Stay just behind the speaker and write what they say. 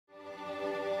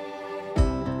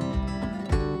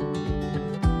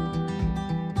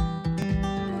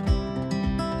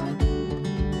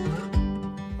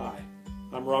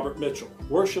Robert Mitchell,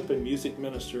 worship and music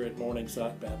minister at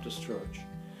Morningside Baptist Church.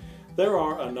 There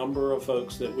are a number of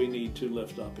folks that we need to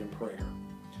lift up in prayer.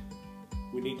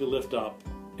 We need to lift up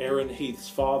Aaron Heath's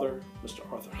father, Mr.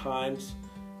 Arthur Hines.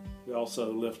 We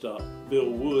also lift up Bill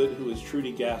Wood, who is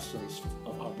Trudy Gaston's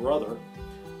brother,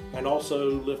 and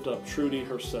also lift up Trudy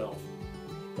herself,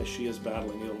 as she is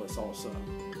battling illness also.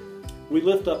 We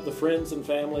lift up the friends and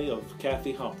family of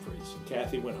Kathy Humphreys.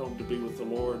 Kathy went home to be with the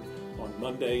Lord on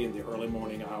Monday in the early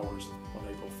morning hours on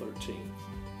April 13th.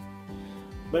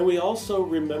 May we also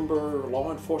remember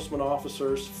law enforcement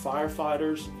officers,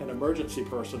 firefighters, and emergency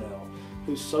personnel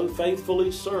who so faithfully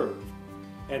serve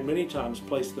and many times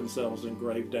place themselves in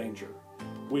grave danger.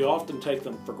 We often take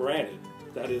them for granted,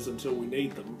 that is until we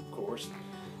need them, of course,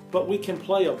 but we can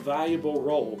play a valuable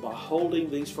role by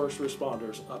holding these first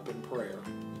responders up in prayer.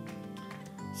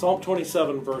 Psalm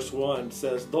 27 verse 1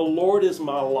 says, "The Lord is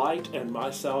my light and my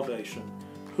salvation.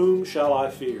 Whom shall I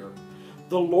fear?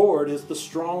 The Lord is the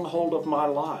stronghold of my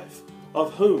life.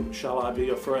 Of whom shall I be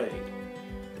afraid?"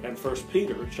 And 1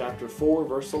 Peter chapter 4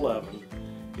 verse 11,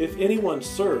 "If anyone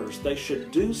serves, they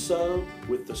should do so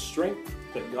with the strength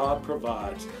that God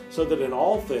provides, so that in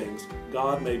all things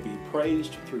God may be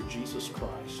praised through Jesus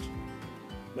Christ."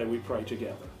 May we pray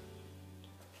together.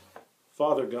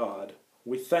 Father God,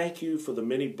 we thank you for the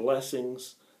many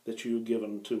blessings that you have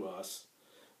given to us.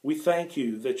 We thank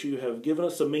you that you have given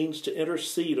us a means to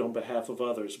intercede on behalf of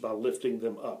others by lifting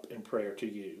them up in prayer to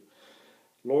you.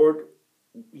 Lord,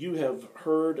 you have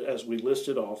heard as we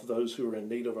listed off those who are in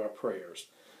need of our prayers.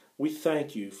 We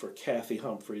thank you for Kathy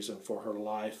Humphreys and for her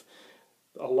life,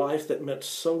 a life that meant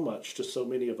so much to so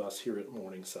many of us here at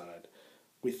Morningside.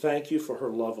 We thank you for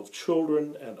her love of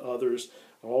children and others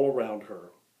all around her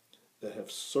that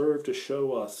have served to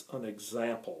show us an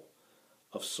example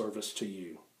of service to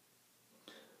you.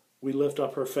 We lift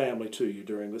up her family to you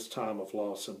during this time of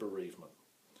loss and bereavement.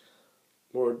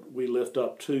 Lord, we lift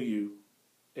up to you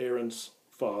Aaron's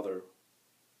father,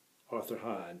 Arthur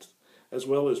Hines, as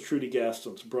well as Trudy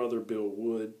Gaston's brother, Bill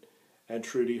Wood, and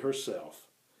Trudy herself,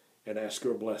 and ask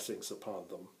your blessings upon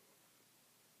them.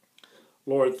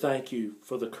 Lord, thank you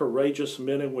for the courageous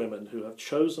men and women who have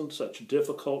chosen such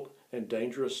difficult and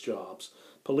dangerous jobs,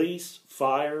 police,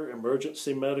 fire,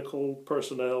 emergency medical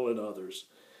personnel, and others.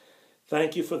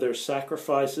 Thank you for their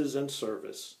sacrifices and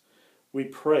service. We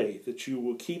pray that you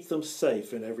will keep them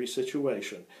safe in every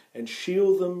situation and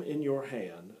shield them in your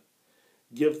hand.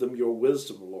 Give them your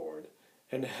wisdom, Lord,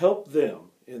 and help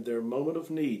them in their moment of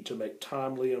need to make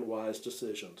timely and wise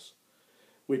decisions.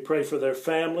 We pray for their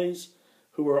families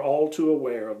who are all too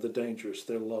aware of the dangers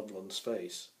their loved ones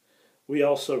face. We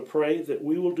also pray that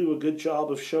we will do a good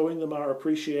job of showing them our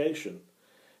appreciation.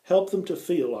 Help them to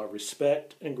feel our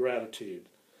respect and gratitude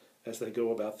as they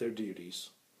go about their duties.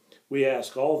 We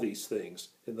ask all these things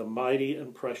in the mighty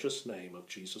and precious name of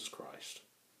Jesus Christ.